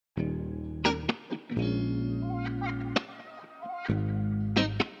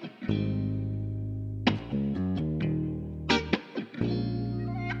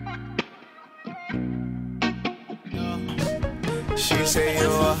She say you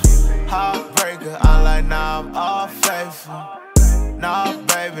a heartbreaker. I'm like, nah, I'm all faithful. Nah,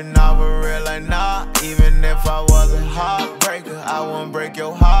 baby, nah, for real, like, nah. Even if I was a heartbreaker, I wouldn't break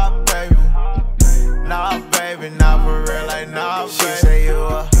your heart, baby. Nah, baby, nah, for real, like, nah, baby. She say you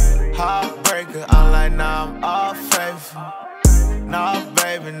a heartbreaker. I'm like, nah, I'm all faithful. Nah,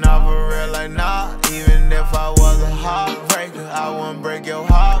 baby, nah, for real, like, nah. Even if I was a heartbreaker, I wouldn't break your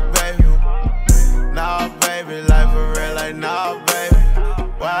heart, baby. Nah, baby, like, for real, like, nah, baby.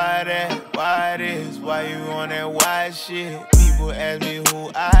 Why that? Why this? Why you on that wild shit? People ask me who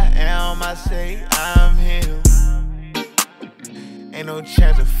I am, I say I'm him. Ain't no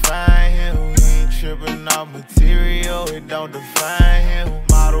chance to find him. He ain't tripping off material, it don't define him.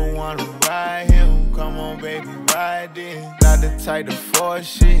 Model wanna ride him, come on baby, ride in. Not the type to force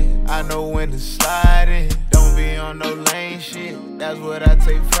shit, I know when to slide in. Don't be on no lame shit, that's what I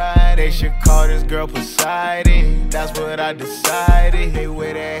take pride in. They should call this girl Poseidon, that's what I decided. They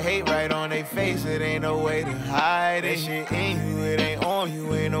wear that hate right on their face, it ain't no way to hide it. That shit in you, it ain't on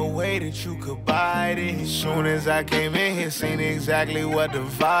you, ain't no way that you could bite it. Soon as I came in here, seen exactly what the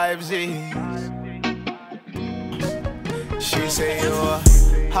vibes is. She say you a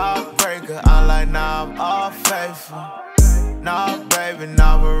heartbreaker. I'm like, nah, I'm all faithful. Nah, baby,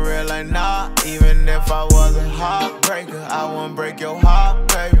 nah, for real, like, nah. Even if I was a heartbreaker, I wouldn't break your heart,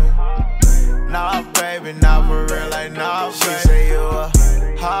 baby. Nah, baby, nah, for real, like, nah, baby. She say you a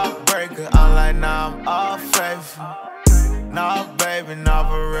heartbreaker. I'm like, nah, I'm all faithful. Nah, baby, nah,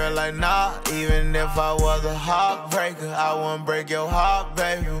 for real, like, nah. Even if I was a heartbreaker, I wouldn't break your heart,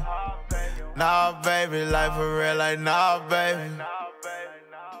 baby. Nah, baby, like, for real, like, nah, baby.